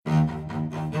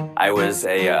I was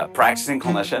a practicing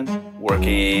clinician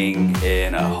working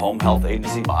in a home health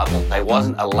agency model. I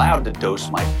wasn't allowed to dose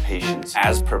my patients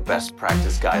as per best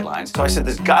practice guidelines. So I said,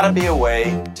 there's gotta be a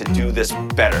way to do this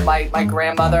better. My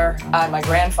grandmother and my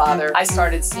grandfather, I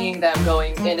started seeing them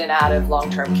going in and out of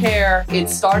long-term care. It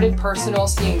started personal,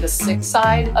 seeing the sick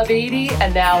side of 80,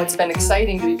 and now it's been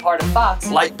exciting to be part of Fox.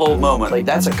 Light bulb moment. Like,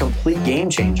 that's a complete game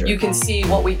changer. You can see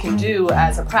what we can do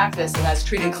as a practice and as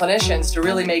treating clinicians to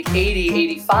really make 80,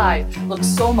 85 look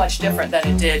so much different than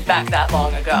it did back that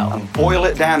long ago. And boil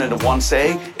it down into one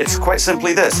saying, it's quite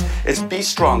simply this. It's be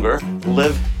stronger,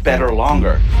 live better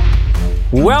longer.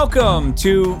 Welcome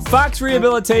to Fox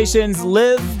Rehabilitation's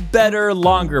Live Better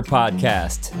Longer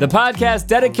podcast, the podcast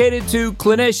dedicated to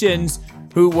clinicians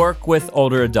who work with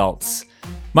older adults.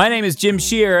 My name is Jim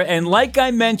Shear, and like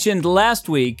I mentioned last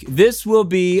week, this will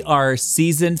be our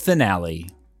season finale.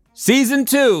 Season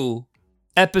 2,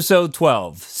 episode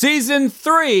 12. Season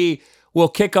 3 will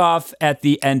kick off at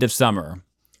the end of summer.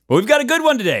 But we've got a good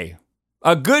one today.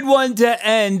 A good one to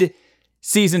end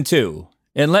season 2.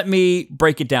 And let me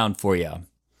break it down for you.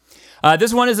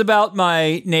 This one is about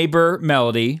my neighbor,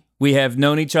 Melody. We have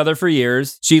known each other for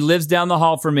years. She lives down the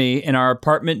hall from me in our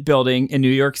apartment building in New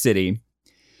York City.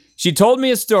 She told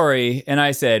me a story, and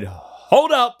I said,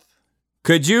 hold up.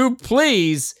 Could you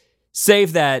please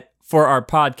save that for our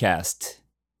podcast?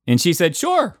 And she said,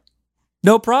 sure,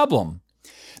 no problem.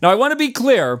 Now, I want to be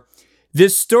clear.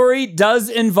 This story does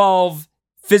involve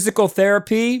physical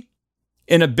therapy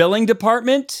in a billing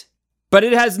department, but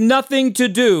it has nothing to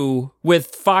do with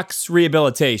Fox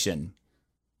Rehabilitation.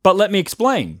 But let me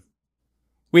explain.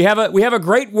 We have a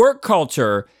great work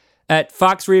culture at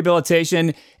Fox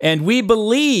Rehabilitation, and we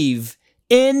believe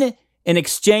in an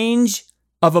exchange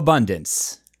of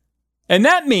abundance. And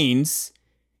that means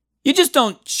you just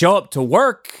don't show up to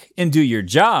work and do your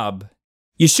job.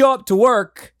 You show up to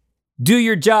work, do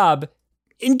your job,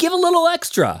 and give a little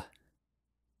extra.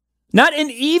 Not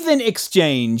an even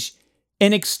exchange,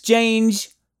 an exchange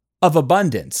of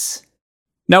abundance.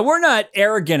 Now, we're not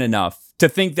arrogant enough to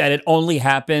think that it only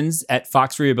happens at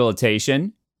Fox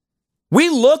Rehabilitation. We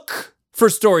look for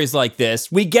stories like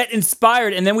this, we get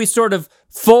inspired, and then we sort of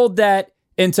fold that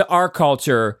into our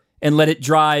culture and let it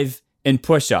drive and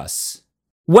push us.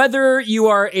 Whether you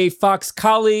are a Fox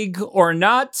colleague or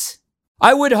not,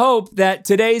 I would hope that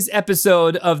today's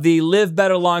episode of the Live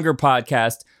Better Longer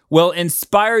podcast will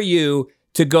inspire you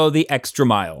to go the extra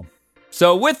mile.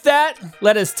 So with that,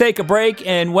 let us take a break,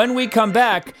 and when we come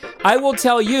back, I will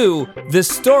tell you the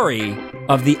story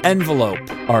of the envelope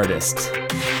artist.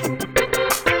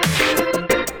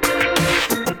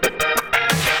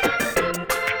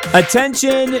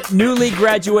 Attention, newly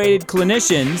graduated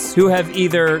clinicians who have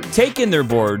either taken their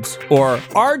boards or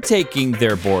are taking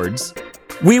their boards.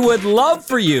 We would love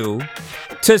for you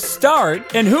to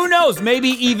start, and who knows, maybe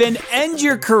even end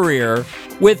your career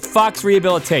with Fox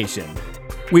Rehabilitation.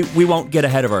 We won't get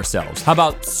ahead of ourselves. How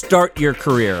about start your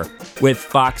career with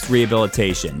Fox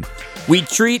Rehabilitation? We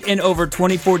treat in over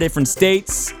 24 different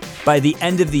states. By the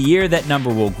end of the year, that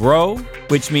number will grow,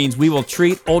 which means we will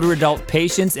treat older adult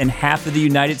patients in half of the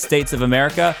United States of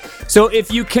America. So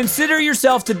if you consider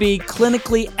yourself to be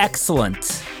clinically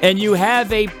excellent and you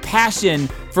have a passion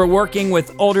for working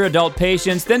with older adult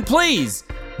patients, then please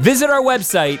visit our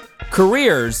website,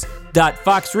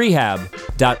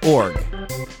 careers.foxrehab.org.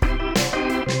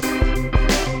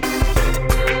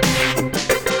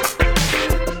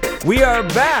 We are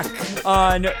back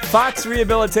on Fox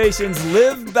Rehabilitation's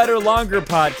Live Better Longer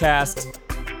podcast,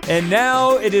 and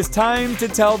now it is time to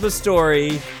tell the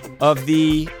story of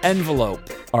the envelope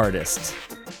artist.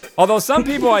 Although some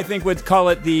people, I think, would call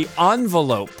it the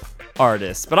envelope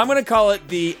artist, but I'm going to call it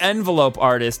the envelope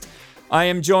artist. I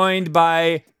am joined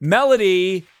by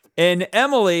Melody and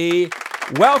Emily.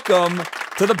 Welcome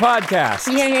to the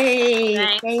podcast. Yay!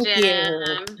 Thank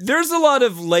you. There's a lot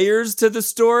of layers to the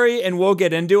story, and we'll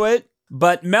get into it.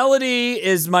 But Melody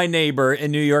is my neighbor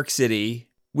in New York City.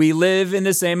 We live in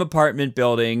the same apartment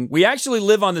building. We actually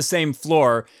live on the same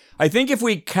floor. I think if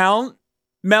we count,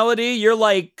 Melody, you're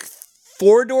like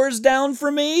 4 doors down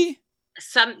from me?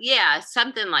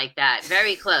 Something like that.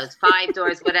 Very close. 5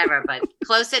 doors, whatever, but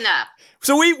close enough.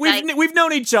 So we've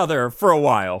known each other for a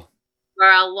while. For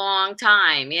a long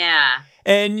time, yeah.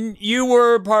 And you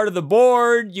were part of the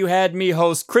board. You had me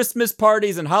host Christmas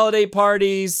parties and holiday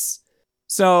parties.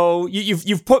 So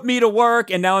you've put me to work,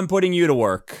 and now I'm putting you to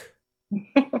work.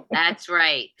 That's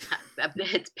right.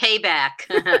 It's payback.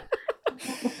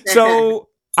 So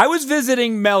I was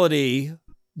visiting Melody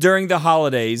during the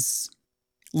holidays,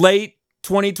 late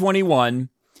 2021,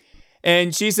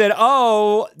 and she said,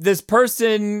 oh, this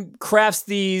person crafts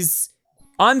these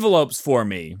envelopes for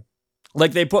me.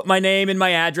 Like they put my name and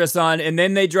my address on, and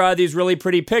then they draw these really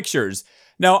pretty pictures.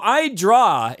 Now, I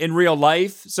draw in real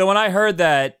life, so when I heard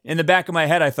that, in the back of my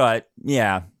head, I thought,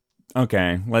 yeah,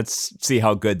 okay, let's see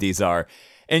how good these are.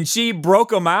 And she broke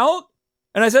them out,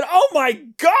 and I said, oh my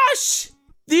gosh,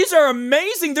 these are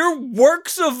amazing. They're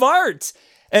works of art.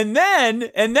 And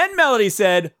then Melody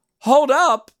said, hold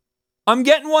up, I'm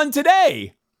getting one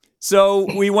today. So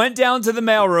we went down to the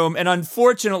mailroom, and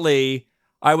unfortunately,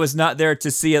 I was not there to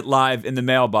see it live in the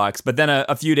mailbox, but then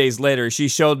a few days later, she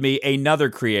showed me another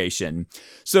creation.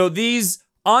 So these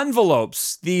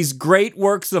envelopes, these great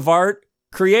works of art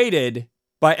created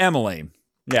by Emily.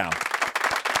 Yeah.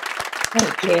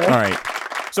 Thank you. All right.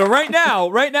 So right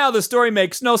now, the story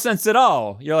makes no sense at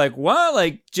all. You're like, what?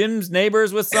 Like Jim's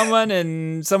neighbors with someone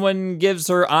and someone gives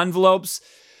her envelopes.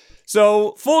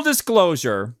 So full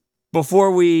disclosure,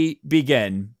 before we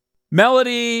begin,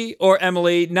 Melody or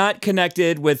Emily not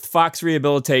connected with Fox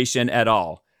Rehabilitation at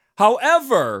all.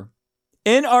 However,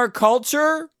 in our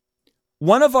culture,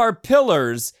 one of our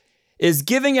pillars is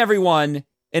giving everyone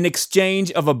an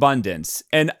exchange of abundance.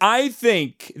 And I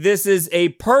think this is a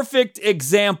perfect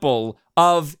example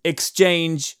of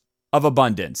exchange of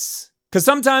abundance. Because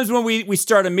sometimes when we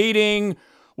start a meeting,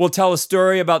 we'll tell a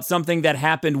story about something that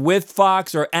happened with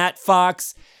Fox or at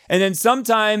Fox. And then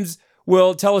sometimes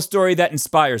we'll tell a story that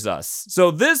inspires us.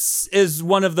 So this is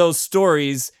one of those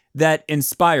stories that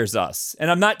inspires us.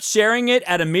 And I'm not sharing it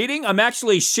at a meeting. I'm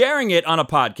actually sharing it on a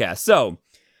podcast. So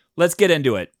let's get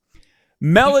into it.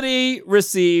 Melody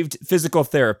received physical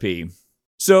therapy.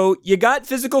 So you got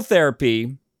physical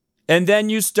therapy, and then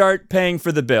you start paying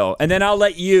for the bill. And then I'll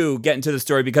let you get into the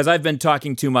story because I've been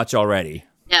talking too much already.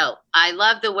 No, I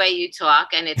love the way you talk,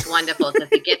 and it's wonderful because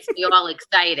it gets me all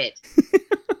excited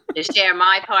to share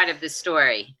my part of the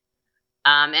story.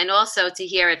 And also to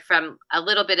hear it from a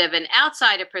little bit of an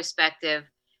outsider perspective,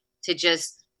 to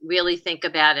just really think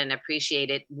about and appreciate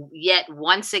it yet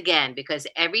once again, because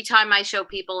every time I show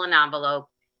people an envelope,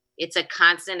 it's a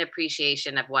constant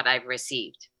appreciation of what I've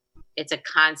received. It's a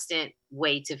constant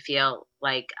way to feel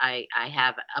like I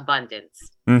have abundance.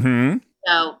 Mm-hmm.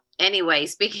 So anyway,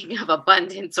 speaking of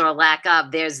abundance or lack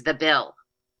of, there's the bill.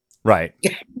 Right.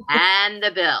 And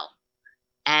the bill.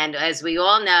 And as we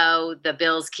all know, the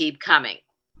bills keep coming.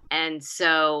 And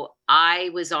so I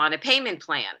was on a payment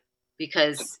plan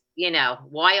because, you know,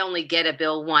 why only get a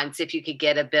bill once if you could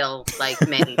get a bill like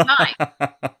many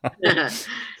times?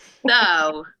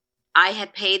 So I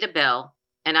had paid a bill,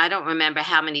 and I don't remember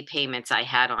how many payments I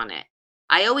had on it.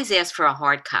 I always ask for a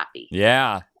hard copy.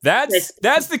 Yeah,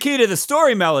 that's the key to the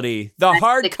story, Melody. The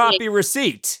hard copy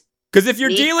receipt. Because if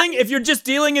you're just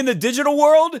dealing in the digital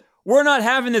world, we're not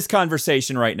having this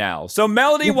conversation right now. So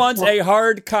Melody wants a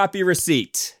hard copy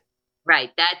receipt.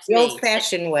 Right, that's The me.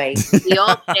 old-fashioned way. The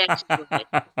old-fashioned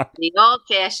way. The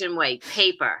old-fashioned way.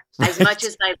 Paper. As much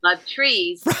as I love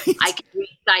trees, Right. I can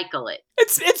recycle it.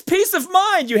 It's peace of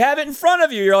mind. You have it in front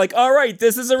of you. You're like, all right,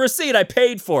 this is a receipt. I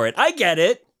paid for it. I get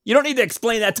it. You don't need to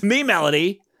explain that to me,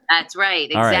 Melody. That's right,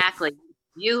 All right. exactly.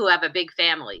 You who have a big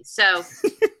family. So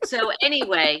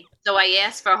anyway, so I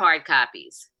asked for hard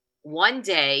copies. One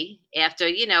day, after,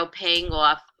 paying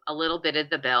off a little bit of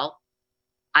the bill,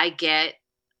 I get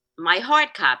my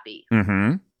hard copy.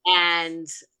 Mm-hmm. And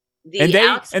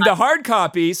the hard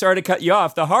copy, sorry to cut you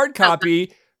off, the hard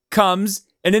copy comes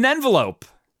in an envelope.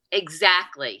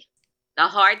 Exactly. The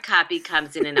hard copy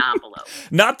comes in an envelope.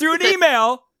 Not through an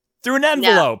email, through an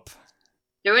envelope.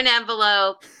 Through an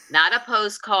envelope, not a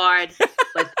postcard,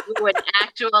 but through an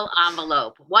actual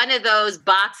envelope. One of those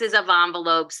boxes of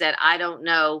envelopes that I don't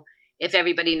know if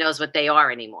everybody knows what they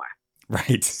are anymore.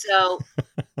 Right. So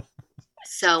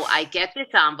I get this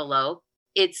envelope.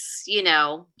 It's,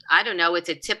 I don't know, it's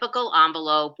a typical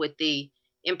envelope with the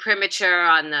imprimatur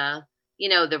on the,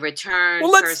 the return.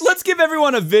 Well, let's give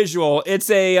everyone a visual. It's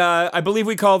a, I believe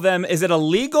we call them, is it a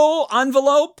legal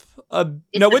envelope?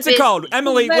 What's it called?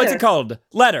 Emily, what's it called?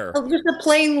 Letter. Oh, just a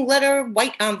plain letter,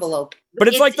 white envelope. But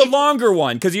it's like the longer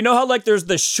one, because you know how like there's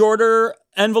the shorter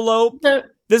envelope?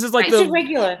 This is like It's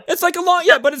regular. It's like a long,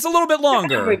 but it's a little bit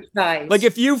longer. Average size. Like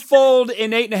if you fold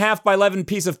an 8.5 by 11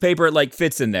 piece of paper, it like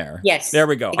fits in there. Yes. There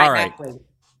we go. Exactly. All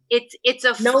right. It's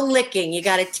a No licking. You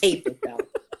got to tape it though.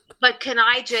 But can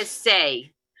I just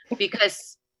say,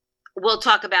 because we'll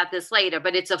talk about this later,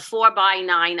 but it's a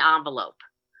 4x9 envelope,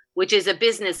 which is a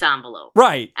business envelope.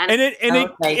 Right. And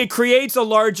it creates a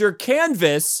larger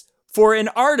canvas for an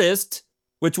artist,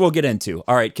 which we'll get into.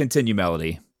 All right, continue,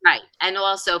 Melody. Right. And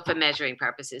also for measuring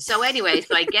purposes. So anyway,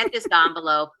 so I get this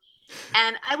envelope,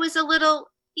 and I was a little,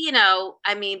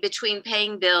 between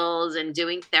paying bills and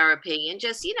doing therapy and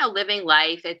just, living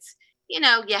life,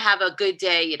 you have a good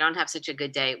day, you don't have such a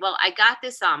good day. Well, I got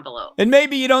this envelope. And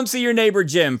maybe you don't see your neighbor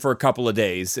Jim for a couple of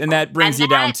days, and that brings you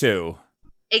down too.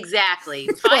 Exactly.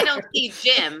 If I don't see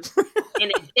Jim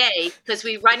in a day, because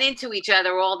we run into each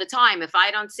other all the time, if I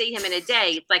don't see him in a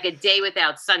day, it's like a day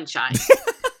without sunshine. So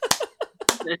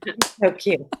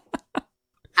cute.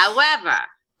 However,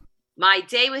 my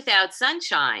day without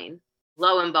sunshine,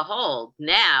 lo and behold,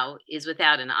 now is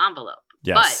without an envelope.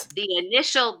 Yes. But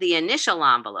the initial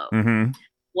envelope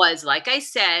was, like I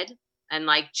said, and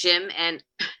like Jim and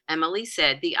Emily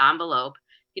said, the envelope,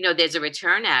 there's a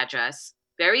return address,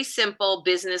 very simple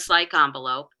business-like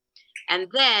envelope. And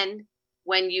then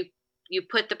when you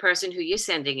put the person who you're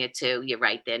sending it to, you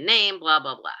write their name, blah,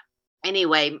 blah, blah.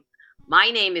 Anyway, my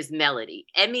name is Melody,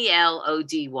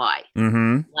 Melody,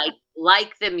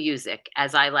 like the music,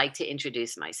 as I like to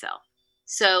introduce myself.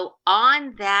 So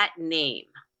on that name,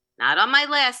 not on my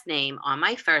last name, on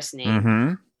my first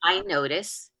name, I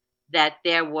noticed that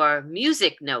there were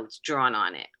music notes drawn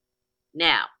on it.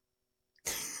 Now,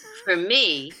 for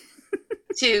me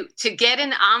to get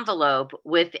an envelope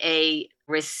with a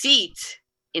receipt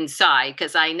inside,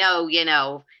 because I know,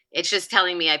 it's just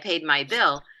telling me I paid my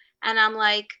bill. And I'm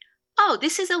like, oh,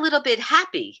 this is a little bit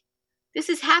happy. This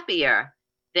is happier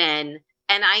than,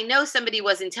 and I know somebody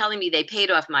wasn't telling me they paid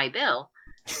off my bill.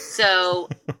 So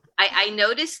I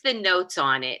noticed the notes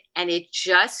on it, and it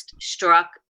just struck,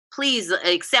 please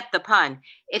accept the pun,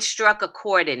 it struck a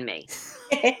chord in me.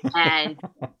 and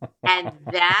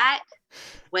that,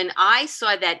 when I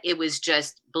saw that it was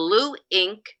just blue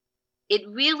ink, it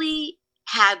really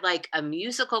had like a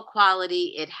musical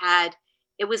quality.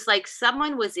 It was like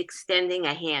someone was extending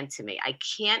a hand to me. I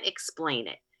can't explain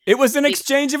it. It was an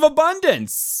exchange of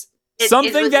abundance.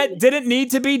 Something that didn't need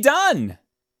to be done.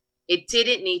 It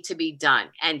didn't need to be done.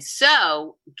 And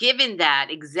so, given that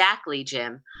exactly,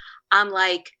 Jim, I'm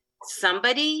like,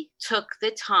 somebody took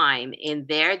the time in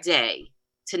their day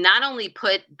to not only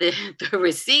put the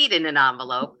receipt in an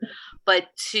envelope, but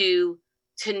to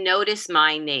notice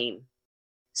my name.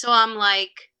 So I'm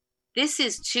like, this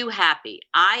is too happy.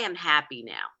 I am happy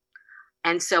now.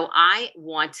 And so I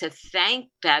want to thank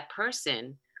that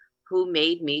person who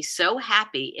made me so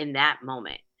happy in that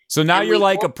moment. So now you're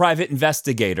like a private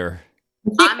investigator.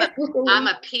 I'm a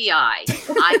PI.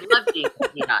 I love being a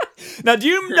PI. Now, do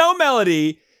you know,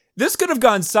 Melody, this could have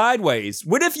gone sideways.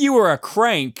 What if you were a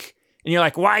crank and you're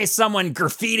like, why is someone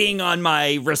graffitiing on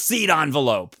my receipt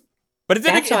envelope? But it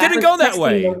didn't go that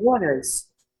way. The waters.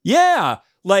 Yeah,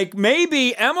 like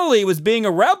maybe Emily was being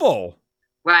a rebel.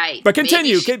 Right. But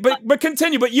continue. But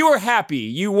continue. But you were happy.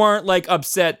 You weren't like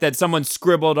upset that someone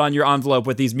scribbled on your envelope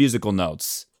with these musical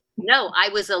notes. No, I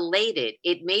was elated.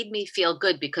 It made me feel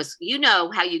good because you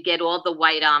know how you get all the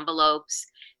white envelopes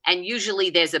and usually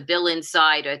there's a bill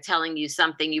inside or telling you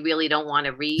something you really don't want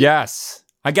to read. Yes.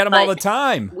 I get them all the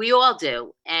time. We all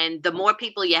do. And the more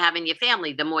people you have in your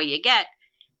family, the more you get.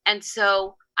 And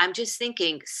so I'm just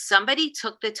thinking somebody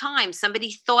took the time.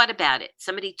 Somebody thought about it.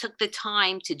 Somebody took the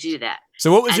time to do that.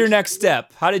 So what was your next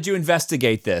step? How did you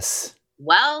investigate this?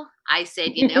 Well, I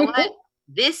said, you know what?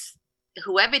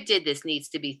 Whoever did this needs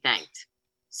to be thanked.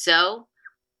 So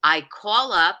I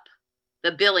call up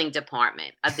the billing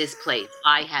department of this place.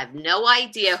 I have no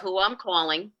idea who I'm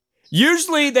calling.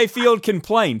 Usually they field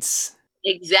complaints.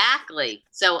 Exactly.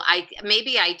 So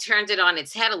maybe I turned it on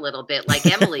its head a little bit like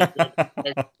Emily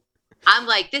did. I'm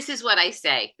like, this is what I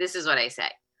say. This is what I say.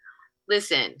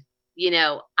 Listen,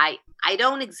 I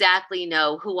don't exactly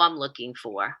know who I'm looking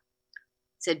for.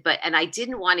 And I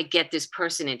didn't want to get this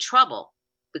person in trouble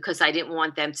because I didn't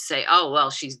want them to say, oh, well,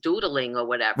 she's doodling or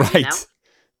whatever, right.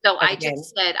 So I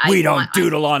just said, we don't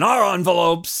doodle on our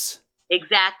envelopes.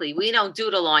 Exactly. We don't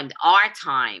doodle on our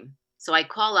time. So I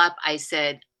call up, I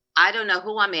said, I don't know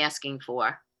who I'm asking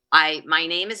for. My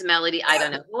name is Melody. I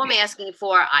don't know who I'm asking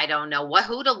for. I don't know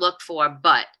who to look for,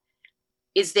 but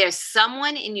is there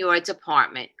someone in your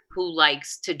department who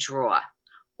likes to draw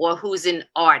or who's an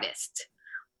artist?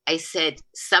 I said,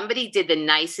 somebody did the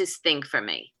nicest thing for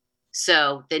me.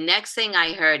 So the next thing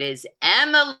I heard is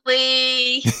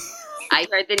Emily. I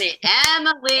heard the name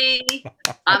Emily.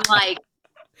 I'm like,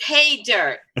 pay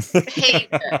dirt.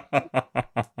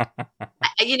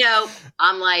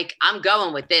 I'm like, I'm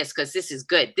going with this because this is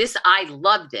good. I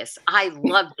love this. I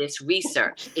love this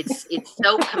research. It's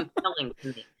so compelling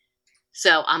to me.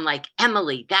 So I'm like,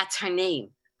 Emily, that's her name.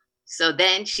 So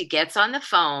then she gets on the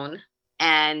phone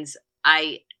and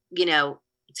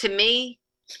to me,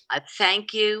 a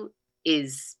thank you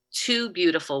is two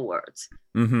beautiful words.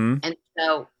 Mm-hmm. And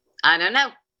so I don't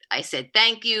know. I said,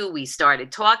 thank you. We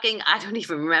started talking. I don't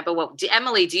even remember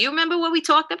Emily, do you remember what we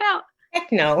talked about?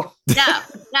 Heck no.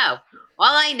 No.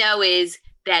 All I know is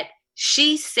that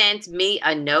she sent me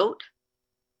a note,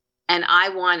 and I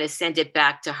want to send it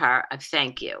back to her of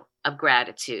thank you, of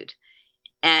gratitude.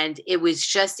 And it was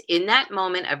just in that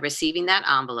moment of receiving that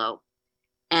envelope.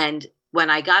 And when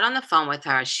I got on the phone with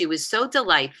her, she was so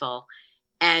delightful.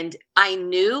 And I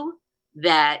knew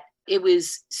that it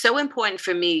was so important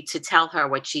for me to tell her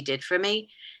what she did for me.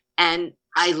 And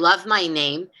I love my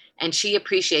name, and she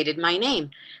appreciated my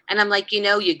name. And I'm like,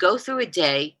 you go through a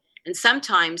day, and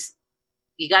sometimes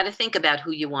you got to think about who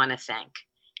you want to thank.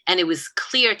 And it was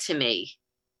clear to me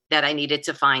that I needed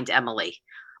to find Emily,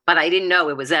 but I didn't know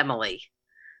it was Emily.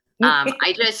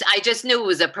 I just knew it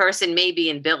was a person, maybe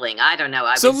in billing. I don't know.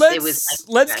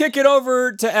 Let's kick it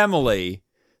over to Emily.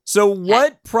 So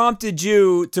what prompted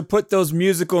you to put those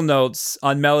musical notes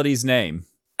on Melody's name?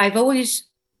 I've always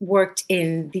worked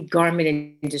in the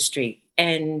garment industry,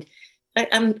 and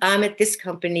I'm at this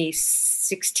company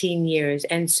 16 years.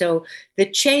 And so the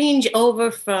change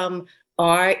over from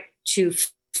art to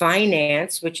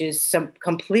finance, which is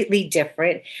completely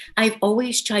different, I've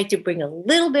always tried to bring a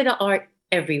little bit of art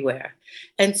everywhere.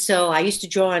 And so I used to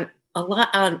draw a lot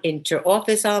on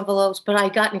inter-office envelopes, but I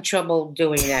got in trouble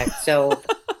doing that. So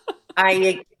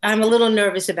I'm a little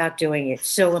nervous about doing it.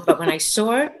 So, but when I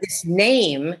saw this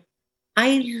name,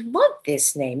 I love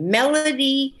this name,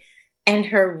 Melody, and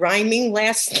her rhyming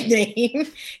last name.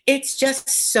 It's just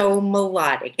so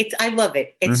melodic. I love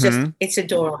it. It's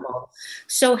adorable.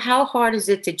 So how hard is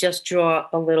it to just draw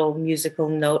a little musical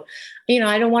note?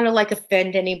 I don't want to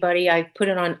offend anybody. I put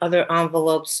it on other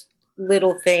envelopes,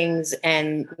 little things,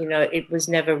 and it was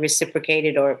never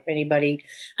reciprocated or anybody.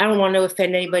 I don't want to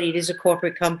offend anybody. It is a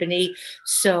corporate company.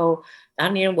 So,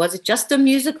 was it just a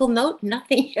musical note?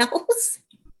 Nothing else?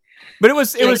 But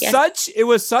it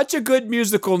was such a good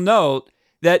musical note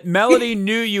that Melody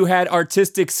knew you had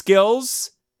artistic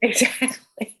skills. Exactly.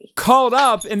 Called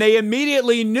up, and they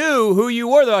immediately knew who you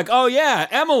were. They're like, "Oh yeah,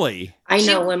 Emily." I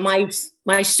know. When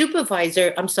my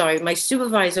supervisor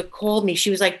called me, she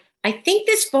was like, "I think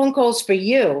this phone call's for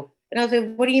you." And I was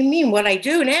like, "What do you mean? What I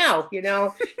do now?"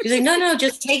 She's like, "No,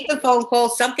 just take the phone call.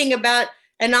 Something about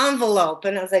an envelope."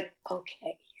 And I was like,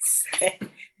 "Okay."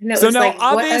 So now,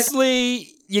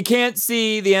 obviously, you can't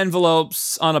see the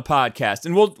envelopes on a podcast,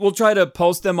 and we'll try to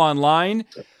post them online.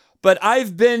 But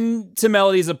I've been to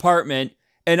Melody's apartment,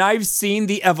 and I've seen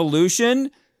the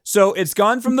evolution. So it's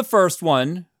gone from the first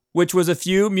one, which was a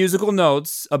few musical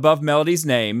notes above Melody's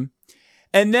name,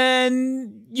 and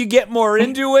then you get more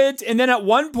into it, and then at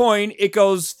one point it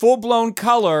goes full-blown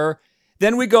color.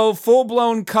 Then we go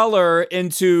full-blown color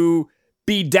into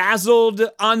bedazzled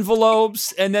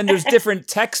envelopes, and then there's different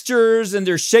textures, and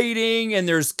there's shading, and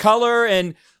there's color,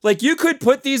 and you could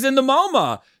put these in the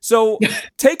MoMA. So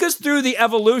take us through the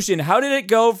evolution. How did it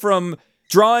go from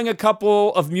drawing a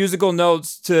couple of musical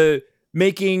notes to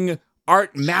making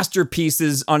art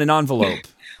masterpieces on an envelope?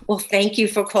 Well, thank you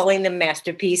for calling them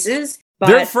masterpieces. But,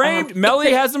 they're framed.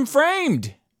 Melody has them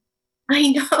framed.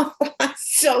 I know. I'm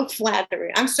so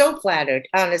flattered. I'm so flattered,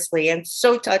 honestly. I'm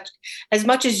so touched. As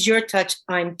much as you're touched,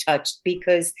 I'm touched,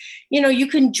 because, you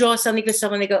can draw something for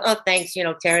someone, they go, "Oh, thanks,"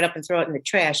 tear it up and throw it in the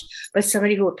trash. But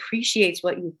somebody who appreciates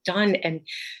what you've done and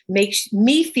makes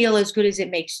me feel as good as it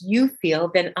makes you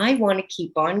feel, then I want to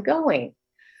keep on going.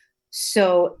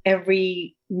 So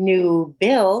every new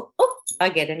bill, I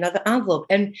get another envelope,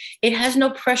 and it has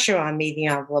no pressure on me, the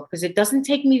envelope, because it doesn't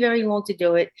take me very long to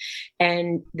do it.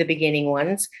 And the beginning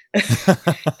ones,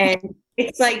 and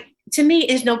it's to me,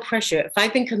 is no pressure. If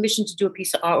I've been commissioned to do a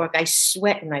piece of artwork, I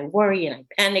sweat and I worry and I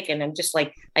panic, and I'm just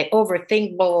I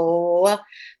overthink, blah, blah, blah.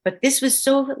 But this was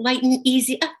so light and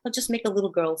easy. I'll just make a little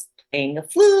girl playing a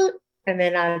flute. And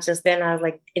then I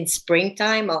in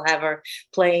springtime, I'll have her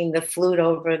playing the flute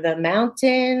over the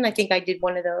mountain. I think I did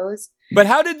one of those. But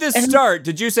how did this start?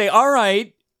 Did you say, "All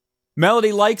right,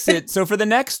 Melody likes it, so for the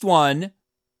next one,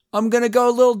 I'm going to go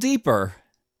a little deeper"?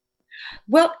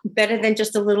 Well, better than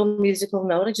just a little musical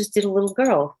note. I just did a little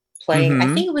girl playing.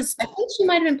 Mm-hmm. I think she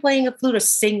might have been playing a flute or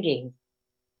singing.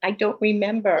 I don't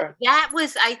remember.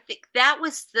 I think that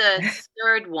was the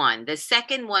third one. The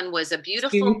second one was a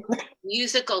beautiful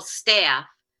musical staff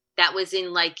that was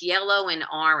in yellow and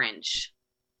orange.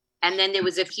 And then there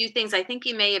was a few things. I think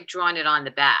you may have drawn it on the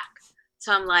back.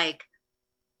 So I'm like,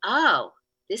 "Oh,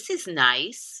 this is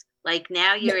nice."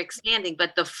 Now you're expanding.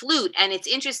 But the flute, and it's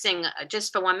interesting,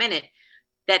 just for 1 minute,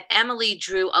 that Emily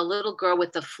drew a little girl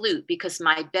with the flute, because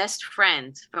my best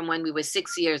friend from when we were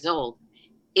 6 years old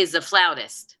is a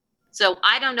flautist. So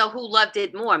I don't know who loved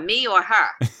it more, me or her.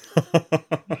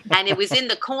 And it was in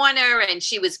the corner and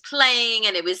she was playing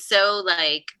and it was so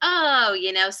like, oh,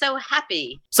 so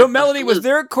happy. So Melody, was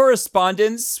there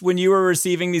correspondence when you were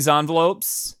receiving these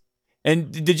envelopes?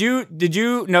 And did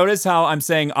you notice how I'm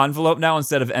saying envelope now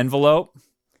instead of envelope?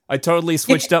 I totally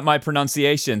switched up my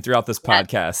pronunciation throughout this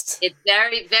podcast. It's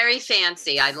very, very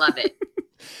fancy. I love it.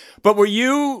 But were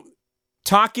you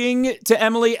talking to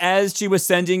Emily as she was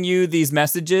sending you these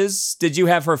messages? Did you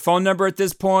have her phone number at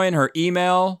this point, her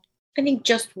email? I think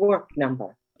just work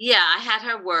number. Yeah, I had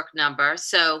her work number.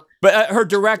 So, but her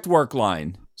direct work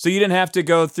line. So you didn't have to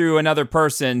go through another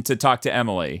person to talk to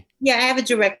Emily. Yeah, I have a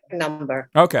direct number.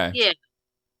 Okay. Yeah.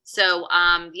 So,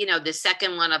 the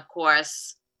second one, of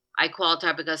course, I called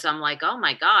her because I'm like, oh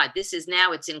my God, it's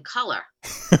in color.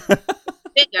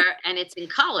 Bigger and it's in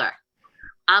color.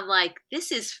 I'm like,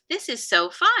 this is so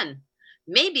fun.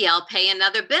 Maybe I'll pay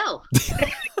another bill.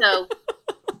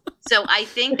 So I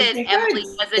think that Emily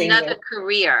has another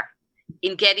career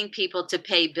in getting people to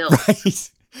pay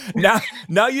bills. Right.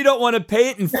 Now you don't want to pay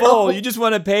it in full. No. You just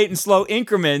want to pay it in slow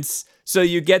increments so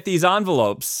you get these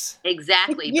envelopes.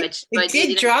 Exactly. But it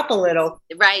did drop a little.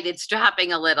 Right. It's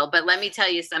dropping a little. But let me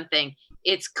tell you something.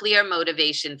 It's clear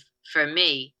motivation for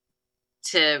me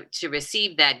to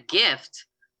receive that gift.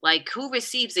 Like, who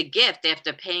receives a gift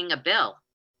after paying a bill?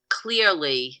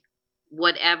 Clearly,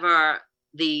 whatever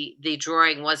the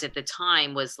drawing was at the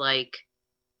time was like,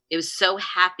 it was so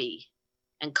happy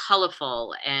and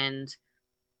colorful, and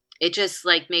it just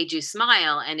like made you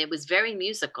smile. And it was very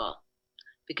musical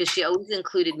because she always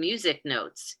included music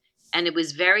notes, and it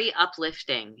was very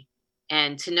uplifting.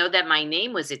 And to know that my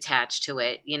name was attached to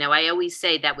it, I always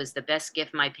say that was the best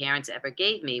gift my parents ever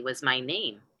gave me, was my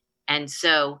name. And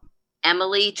so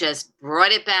Emily just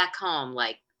brought it back home.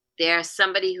 Like, there's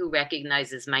somebody who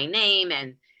recognizes my name,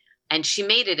 and she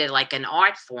made it like an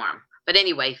art form. But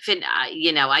anyway,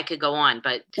 I could go on,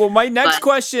 but. Well, my next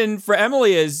question for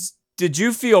Emily is, did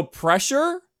you feel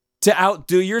pressure to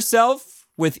outdo yourself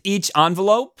with each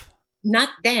envelope? Not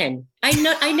then. I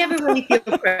never really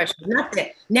feel pressure. Not then.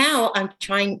 Now I'm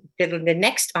trying the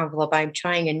next envelope. I'm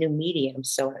trying a new medium,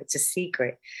 so it's a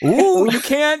secret. Ooh, you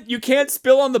can't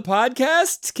spill on the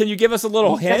podcast? Can you give us a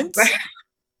little hint?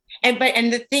 And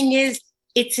the thing is,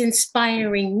 it's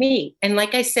inspiring me. And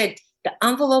like I said, the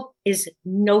envelope is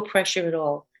no pressure at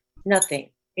all. Nothing.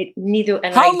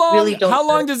 How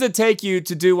long does it take you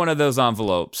to do one of those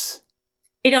envelopes?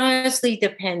 It honestly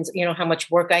depends, how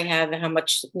much work I have and how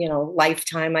much,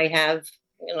 lifetime I have,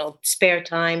 spare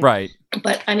time. Right.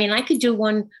 But I could do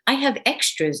one. I have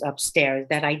extras upstairs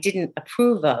that I didn't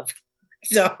approve of.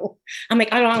 So I'm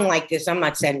like, I don't like this. I'm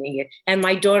not sending it. And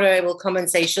my daughter will come and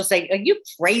she'll say, are you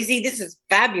crazy? This is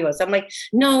fabulous. I'm like,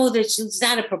 no, this is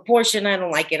out of proportion. I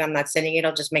don't like it. I'm not sending it.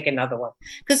 I'll just make another one.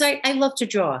 Because I love to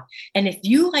draw. And if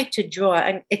you like to draw,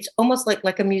 and it's almost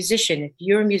like a musician. If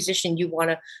you're a musician, you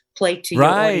want to play to your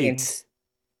audience.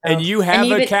 And you have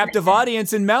a captive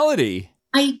audience in Melody.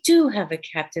 I do have a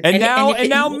captive. And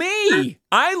now me.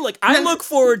 I look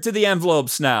forward to the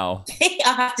envelopes now.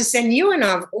 I'll have to send you an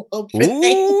envelope for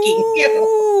thanking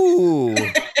you.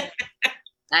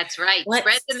 That's right.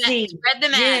 Spread the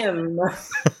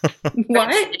magic.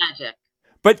 What?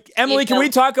 But Emily, can we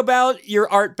talk about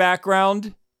your art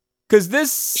background? Because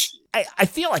this, I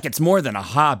feel like it's more than a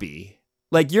hobby.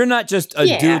 Like, you're not just a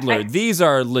doodler. These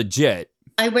are legit.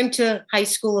 I went to High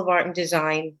School of Art and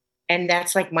Design, and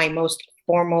that's like my most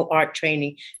formal art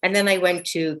training. And then I went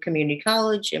to community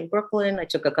college in Brooklyn. I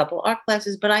took a couple art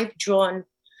classes, but I've drawn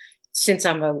since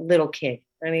I'm a little kid.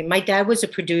 My dad was a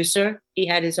producer. He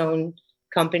had his own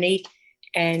company.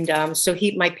 And so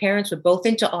my parents were both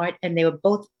into art, and they were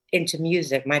both into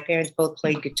music. My parents both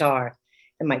played guitar,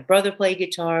 and my brother played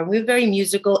guitar. And we were very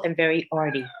musical and very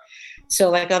arty. So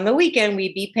like on the weekend,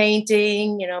 we'd be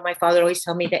painting. My father always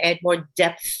told me to add more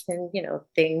depth and,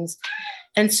 things.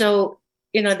 And so,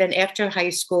 then after high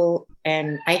school,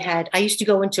 and I used to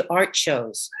go into art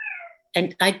shows,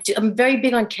 and I'm very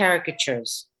big on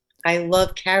caricatures. I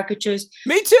love caricatures.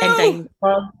 Me too. And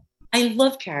I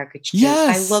love caricatures.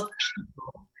 Yes. I love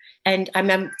people. And I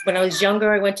remember when I was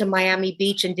younger, I went to Miami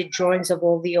Beach and did drawings of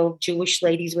all the old Jewish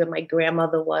ladies where my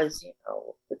grandmother was,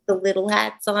 with the little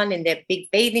hats on and their big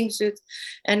bathing suits.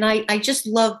 And I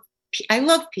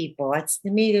love people. That's, to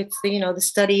me, it's the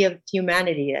study of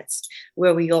humanity. That's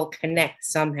where we all connect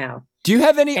somehow. Do you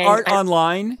have any art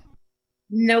online?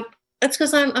 Nope. That's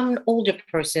because I'm an older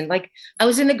person. Like, I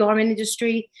was in the garment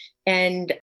industry,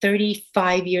 and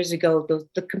 35 years ago,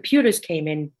 the computers came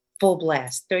in full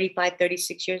blast, 35,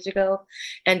 36 years ago.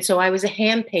 And so I was a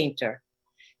hand painter.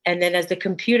 And then as the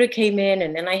computer came in,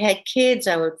 and then I had kids,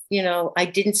 I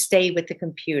didn't stay with the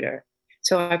computer.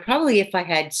 So I probably, if I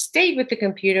had stayed with the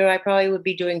computer, I probably would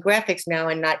be doing graphics now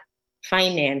and not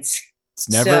finance.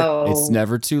 It's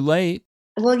never too late.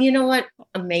 Well, you know what?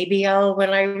 Maybe when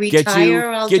I Get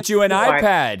retire, I'll you an work.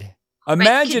 iPad.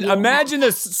 Imagine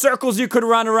the circles you could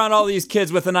run around all these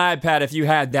kids with an iPad if you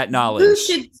had that knowledge.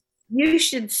 You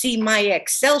should see my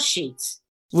Excel sheets.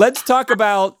 Let's talk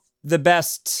about the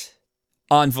best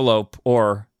envelope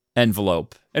or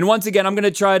envelope. And once again, I'm going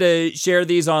to try to share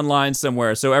these online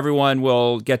somewhere so everyone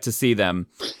will get to see them.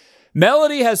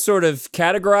 Melody has sort of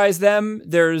categorized them.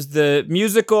 There's the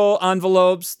musical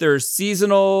envelopes. There's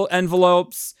seasonal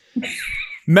envelopes.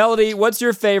 Melody, what's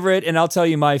your favorite? And I'll tell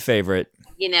you my favorite.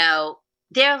 You know,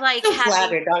 they're like I'm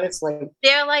flattered, honestly.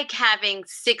 They're like having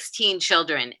 16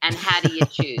 children, and how do you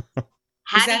choose?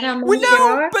 Is that how many there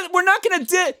are? But we're not going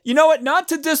to you know what? Not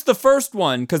to diss the first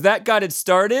one, because that got it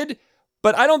started.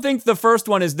 But I don't think the first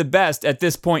one is the best at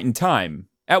this point in time.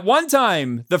 At one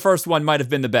time, the first one might have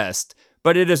been the best,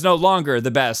 but it is no longer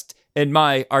the best, in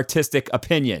my artistic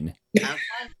opinion. Okay.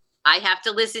 I have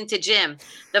to listen to Jim.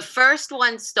 The first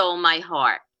one stole my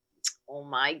heart. Oh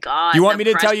my God. You want me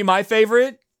to tell you my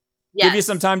favorite? Yes. Give you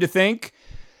some time to think?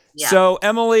 Yeah. So,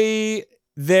 Emily,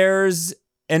 there's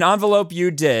an envelope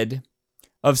you did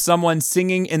of someone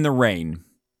singing in the rain.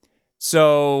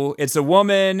 So, it's a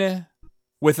woman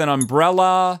with an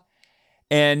umbrella,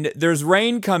 and there's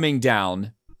rain coming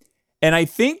down. And I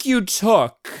think you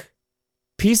took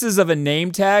pieces of a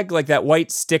name tag, like that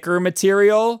white sticker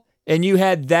material, and you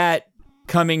had that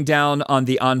coming down on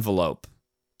the envelope.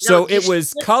 So it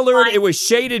was colored, it was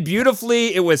shaded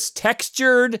beautifully, it was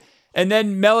textured, and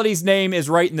then Melody's name is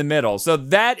right in the middle. So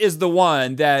that is the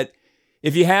one that,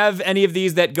 if you have any of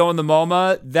these that go in the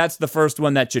MoMA, that's the first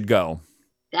one that should go.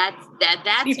 That's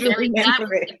People very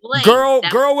remember it.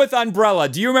 Girl with umbrella.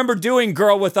 Do you remember doing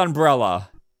Girl with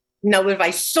Umbrella? No, if I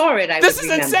saw it, This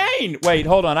is insane. Wait,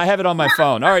 hold on. I have it on my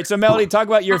phone. All right, so Melody, talk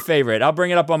about your favorite. I'll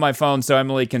bring it up on my phone so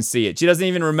Emily can see it. She doesn't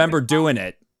even remember doing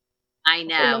it. I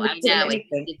know.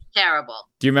 It's terrible.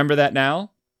 Do you remember that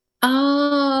now?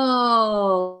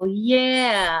 Oh,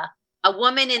 yeah. A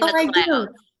woman in the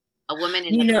clouds. A woman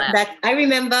in the clouds. That I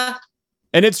remember.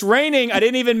 And it's raining. I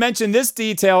didn't even mention this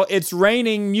detail. It's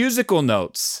raining musical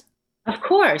notes. Of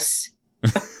course.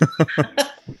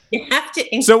 You have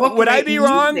to. So would I be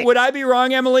wrong? Music. Would I be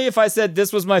wrong, Emily, if I said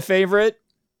this was my favorite?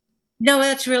 No,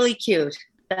 that's really cute.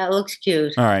 That looks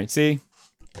cute. All right. See?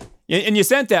 And you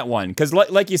sent that one because,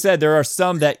 like you said, there are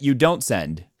some that you don't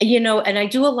send. You know, and I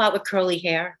do a lot with curly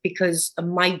hair because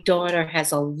my daughter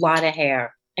has a lot of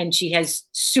hair and she has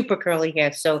super curly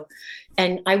hair. So,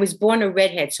 and I was born a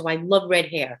redhead, so I love red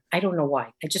hair. I don't know why.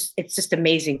 It's just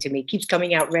amazing to me. It keeps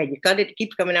coming out red. You cut it, it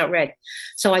keeps coming out red.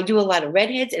 So I do a lot of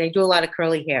redheads and I do a lot of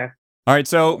curly hair. All right.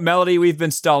 So, Melody, we've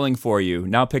been stalling for you.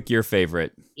 Now pick your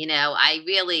favorite. You know,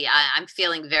 I'm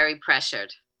feeling very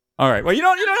pressured. All right. Well, you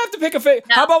don't have to pick a favorite.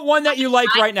 No. How about one that you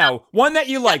like right now? One that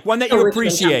you like, one that you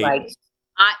appreciate.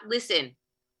 Listen,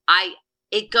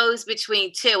 it goes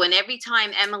between two, and every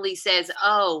time Emily says,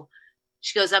 "Oh,"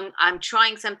 she goes, "I'm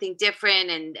trying something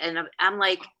different," and I'm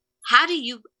like, "How do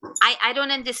you? I don't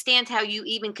understand how you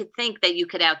even could think that you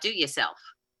could outdo yourself.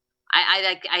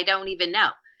 I don't even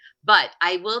know." But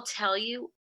I will tell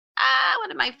you, one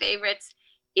of my favorites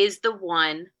is the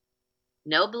one,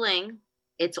 no bling.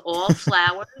 It's all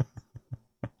flowers,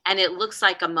 and it looks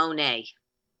like a Monet.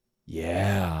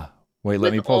 Yeah. Wait,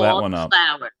 let me pull that one up.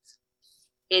 Flowers.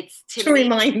 It's to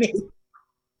remind me.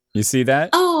 You see that?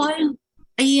 Oh,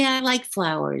 I like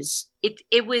flowers.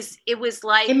 It was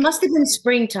like it must have been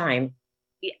springtime.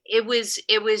 It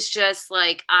was just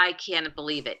like, I can't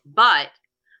believe it. But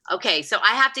okay, so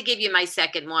I have to give you my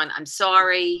second one. I'm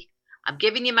sorry. I'm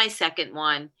giving you my second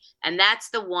one, and that's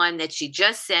the one that she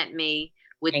just sent me.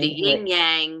 With the yin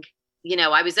yang, you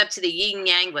know, I was up to the yin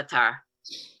yang with her.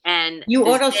 And you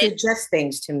auto suggest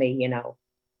things to me, you know.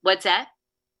 What's that?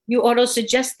 You auto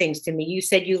suggest things to me. You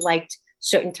said you liked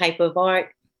certain type of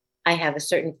art. I have a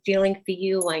certain feeling for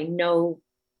you. I know,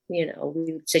 you know,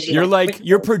 we said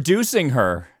you're producing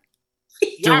her.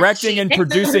 Directing and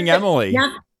producing Emily.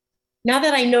 Now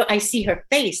that I know, I see her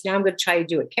face. Now I'm going to try to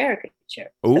do a caricature.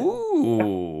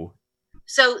 Ooh.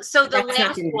 So the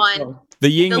last one. The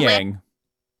yin yang.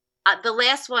 The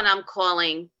last one I'm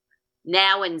calling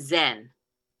Now and Zen.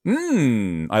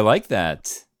 I like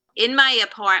that. In my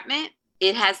apartment,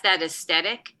 it has that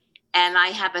aesthetic. And I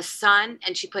have a sun,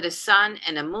 and she put a sun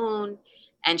and a moon,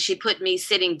 and she put me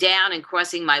sitting down and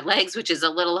crossing my legs, which is a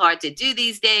little hard to do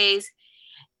these days.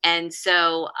 And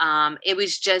so it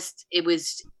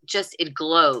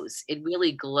glows. It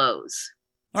really glows.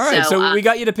 All right, so we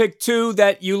got you to pick two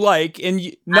that you like, and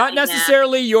not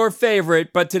necessarily your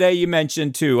favorite, but today you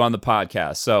mentioned two on the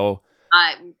podcast. So,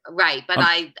 right, but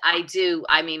I do.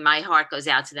 I mean, my heart goes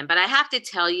out to them. But I have to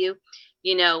tell you,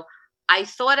 I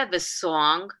thought of a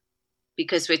song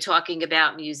because we're talking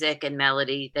about music and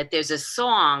melody. That there's a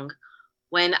song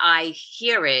when I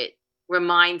hear it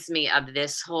reminds me of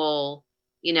this whole,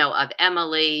 of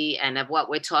Emily and of what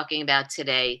we're talking about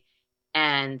today.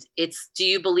 And it's Do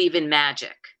You Believe in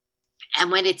Magic?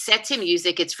 And when it's set to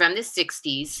music, it's from the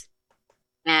 60s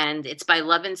and it's by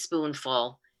Lovin'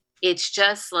 Spoonful. It's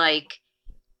just like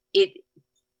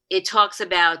it talks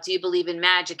about, do you believe in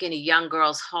magic in a young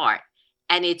girl's heart?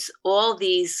 And it's all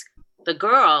the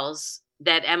girls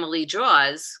that Emily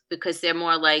draws, because they're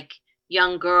more like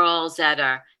young girls that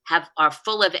are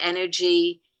full of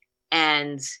energy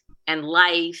and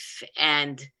life,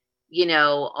 and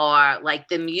are like,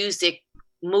 the music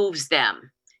moves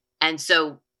them. And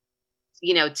so,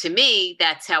 to me,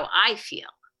 that's how I feel.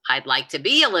 I'd like to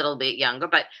be a little bit younger,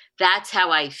 but that's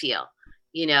how I feel,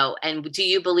 and do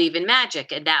you believe in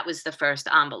magic? And that was the first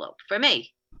envelope for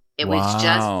me. It was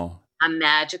just a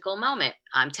magical moment.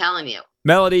 I'm telling you.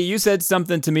 Melody, you said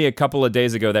something to me a couple of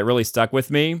days ago that really stuck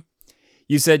with me.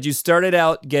 You said you started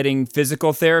out getting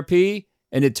physical therapy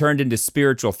and it turned into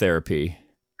spiritual therapy.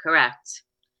 Correct.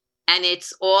 And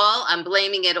I'm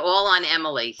blaming it all on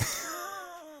Emily.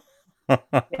 I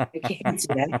can't do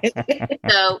that. I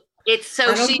don't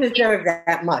deserve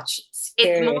that much.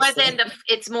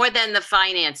 It's more than the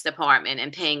finance department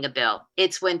and paying a bill.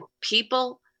 It's when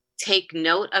people take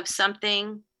note of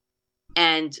something,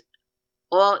 and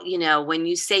when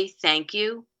you say thank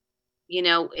you,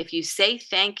 if you say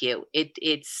thank you, it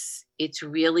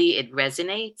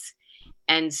resonates.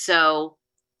 And so,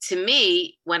 to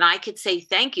me, when I could say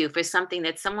thank you for something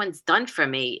that someone's done for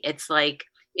me, it's like,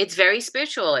 it's very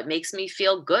spiritual. It makes me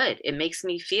feel good. It makes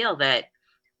me feel that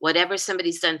whatever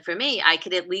somebody's done for me, I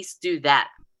could at least do that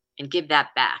and give that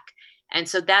back. And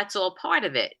so that's all part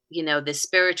of it, the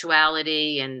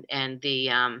spirituality and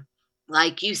the,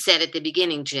 like you said at the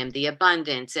beginning, Jim, the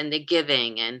abundance and the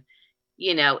giving. And,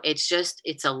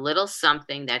 it's a little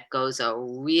something that goes a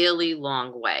really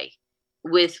long way.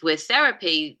 With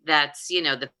therapy, that's,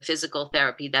 the physical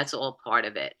therapy, that's all part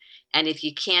of it. And if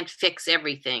you can't fix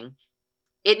everything,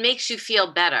 it makes you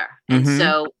feel better. And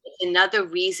so it's another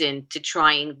reason to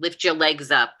try and lift your legs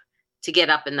up to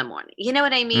get up in the morning. You know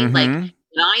what I mean? Like, when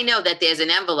I know that there's an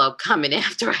envelope coming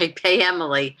after I pay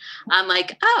Emily, I'm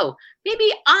like, oh,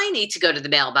 maybe I need to go to the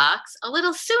mailbox a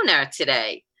little sooner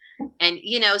today. And,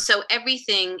 so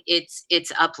everything,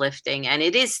 it's uplifting, and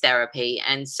it is therapy.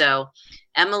 And so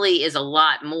Emily is a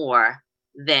lot more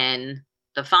than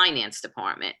the finance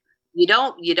department. You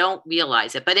don't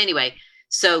realize it. But anyway,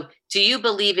 so Do You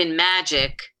Believe in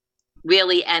Magic?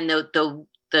 Really, and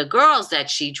the girls that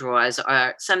she draws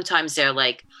are sometimes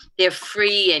they're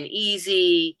free and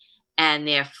easy, and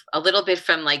they're a little bit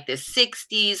from like the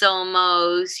 60s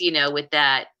almost, with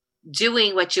that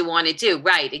doing what you want to do.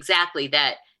 Right, exactly.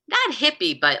 That not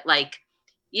hippie, but like,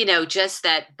 just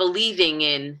that believing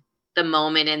in the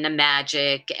moment and the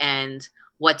magic and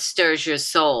what stirs your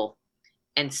soul.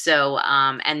 And so,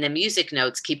 and the music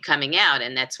notes keep coming out,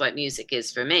 and that's what music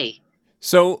is for me.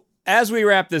 So as we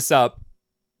wrap this up,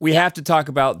 we have to talk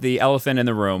about the elephant in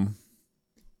the room.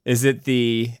 Is it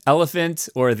the elephant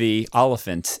or the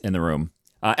oliphant in the room?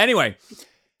 Anyway,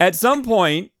 at some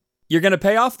point, you're going to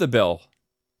pay off the bill.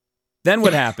 Then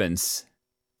what happens?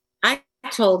 I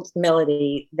told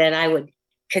Melody that I would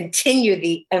continue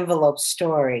the envelope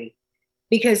story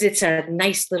because it's a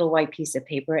nice little white piece of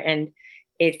paper. And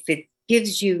if it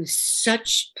gives you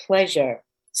such pleasure,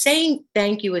 saying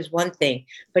thank you is one thing,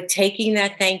 but taking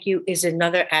that thank you is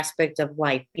another aspect of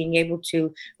life. Being able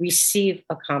to receive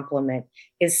a compliment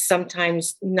is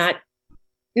sometimes not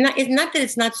that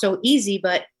it's not so easy,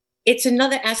 but it's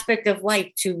another aspect of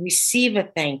life to receive a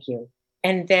thank you.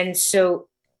 And then so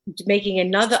making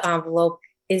another envelope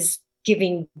is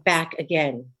giving back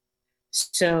again.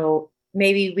 So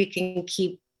maybe we can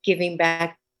keep giving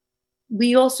back.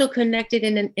 We also connected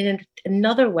in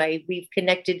another way. We've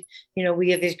connected,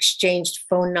 we have exchanged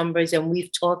phone numbers, and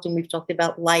we've talked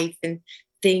about life and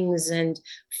things and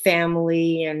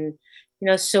family. And,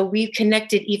 so we've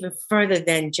connected even further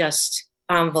than just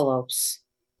envelopes.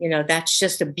 That's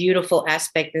just a beautiful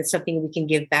aspect and something we can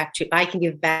give back to. I can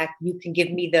give back. You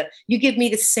give me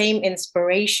the same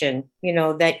inspiration,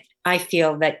 that I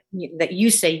feel that you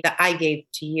say that I gave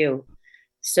to you.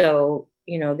 So,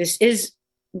 this is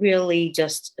really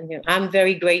just, I'm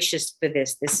very gracious for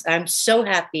this. I'm so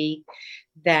happy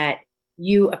that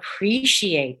you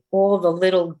appreciate all the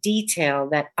little detail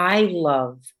that I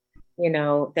love,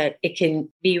 that it can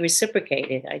be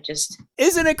reciprocated.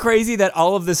 Isn't it crazy that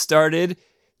all of this started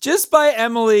just by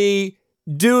Emily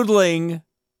doodling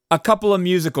a couple of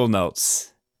musical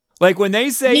notes? Like when they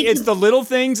say it's the little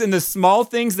things and the small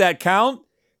things that count,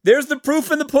 there's the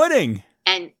proof in the pudding.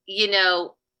 And,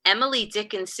 Emily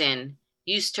Dickinson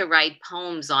used to write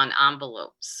poems on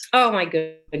envelopes. Oh my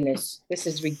goodness. This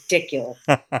is ridiculous.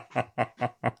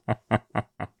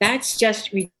 That's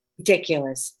just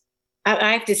ridiculous.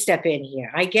 I have to step in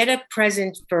here. I get a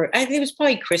present I think it was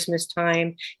probably Christmas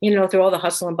time, through all the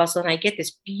hustle and bustle. And I get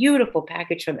this beautiful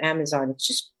package from Amazon. It's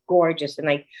just gorgeous. And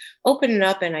I open it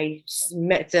up and I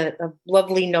met a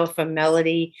lovely note from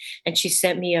Melody. And she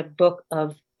sent me a book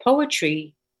of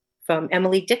poetry from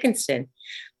Emily Dickinson.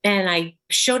 And I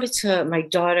showed it to my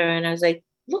daughter and I was like,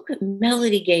 look what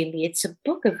Melody gave me. It's a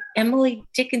book of Emily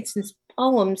Dickinson's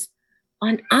poems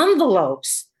on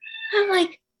envelopes. I'm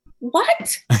like,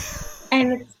 what?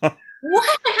 And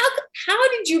what? How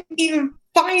did you even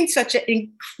find such an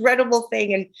incredible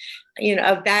thing? And,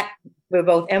 of that were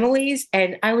both Emily's.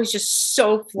 And I was just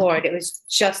so floored. It was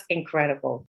just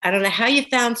incredible. I don't know how you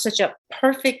found such a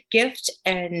perfect gift.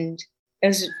 And it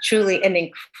was truly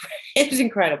it was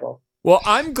incredible. Well,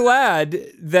 I'm glad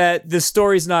that the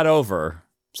story's not over.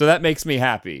 So that makes me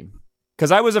happy.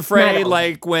 Because I was afraid,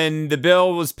 like, when the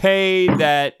bill was paid,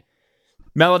 that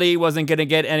Melody wasn't going to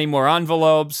get any more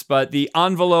envelopes, but the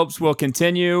envelopes will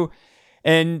continue.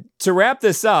 And to wrap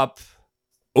this up,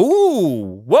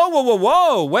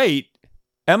 whoa, wait.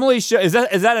 Emily, is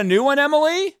that a new one,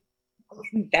 Emily?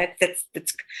 That's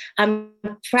I'm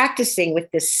practicing with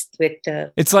this,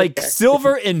 it's like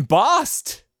silver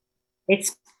embossed.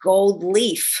 It's gold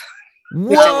leaf.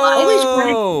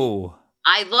 Whoa!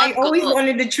 I always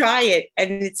wanted to try it,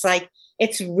 and it's like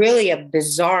it's really a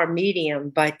bizarre medium,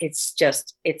 but it's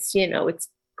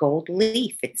gold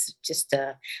leaf. It's just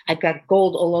I've got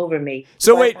gold all over me.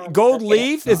 So wait, gold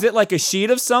leaf? Is it like a sheet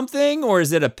of something, or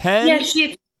is it a pen?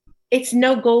 Yeah, it's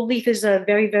no gold leaf is a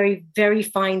very, very, very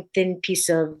fine, thin piece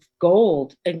of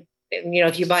gold. And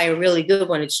if you buy a really good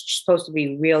one, it's supposed to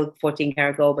be real 14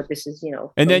 karat gold, but this is,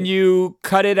 And then you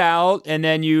cut it out and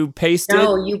then you paste it?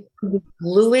 No, you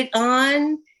glue it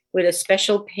on with a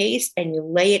special paste and you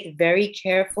lay it very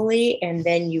carefully, and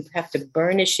then you have to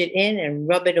burnish it in and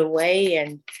rub it away,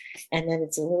 and then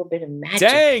it's a little bit of magic.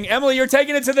 Dang, Emily, you're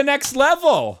taking it to the next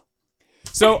level.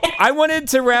 So I wanted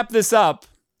to wrap this up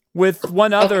with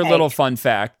one other little fun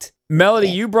fact. Melody,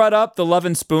 you brought up the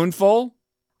Lovin' Spoonful.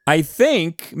 I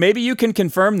think, maybe you can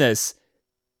confirm this,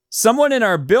 someone in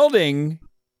our building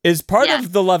is part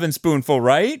of the Lovin' Spoonful,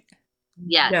 right?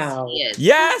 Yes, No. he is.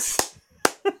 Yes!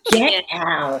 Get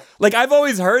out. Like, I've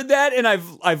always heard that, and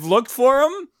I've looked for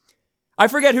him. I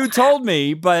forget who told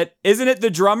me, but isn't it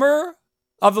the drummer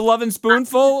of the Lovin'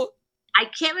 Spoonful? I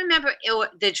can't remember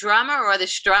the drummer or the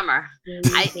strummer.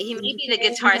 He may be the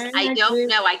guitarist. I don't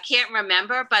know. I can't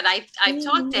remember, but I've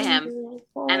talked to him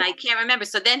and I can't remember.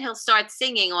 So then he'll start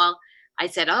singing. Well, I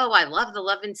said, oh, I love the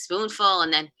Lovin' Spoonful.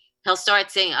 And then he'll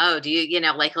start saying, oh, do you,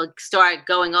 like he'll start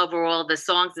going over all the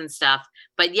songs and stuff.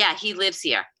 But yeah, he lives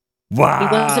here. Wow.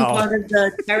 He wasn't part of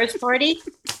the terrace party?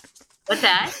 What's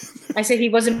that? I said he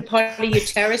wasn't part of your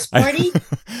terrace party?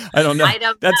 I don't know. I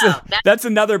don't know. That's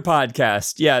another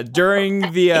podcast. Yeah, during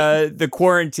the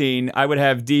quarantine, I would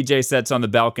have DJ sets on the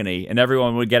balcony, and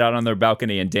everyone would get out on their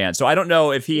balcony and dance. So I don't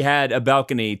know if he had a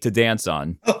balcony to dance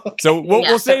on. Okay. So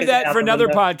we'll save that for another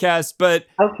podcast. But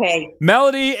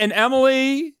Melody and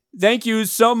Emily, thank you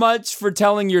so much for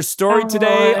telling your story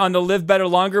today on the Live Better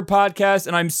Longer podcast.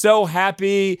 And I'm so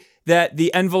happy that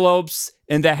the envelopes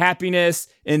and the happiness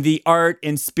and the art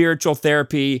and spiritual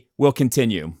therapy will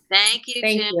continue. Thank you,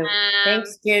 Thank Jim. you.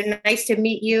 Thanks, Jim. Nice to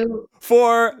meet you.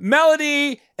 For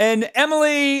Melody and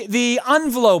Emily, the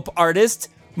envelope artist,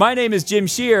 my name is Jim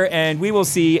Shear, and we will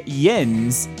see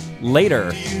yins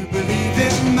later. Do you believe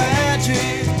in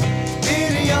magic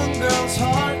in a young girl's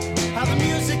heart?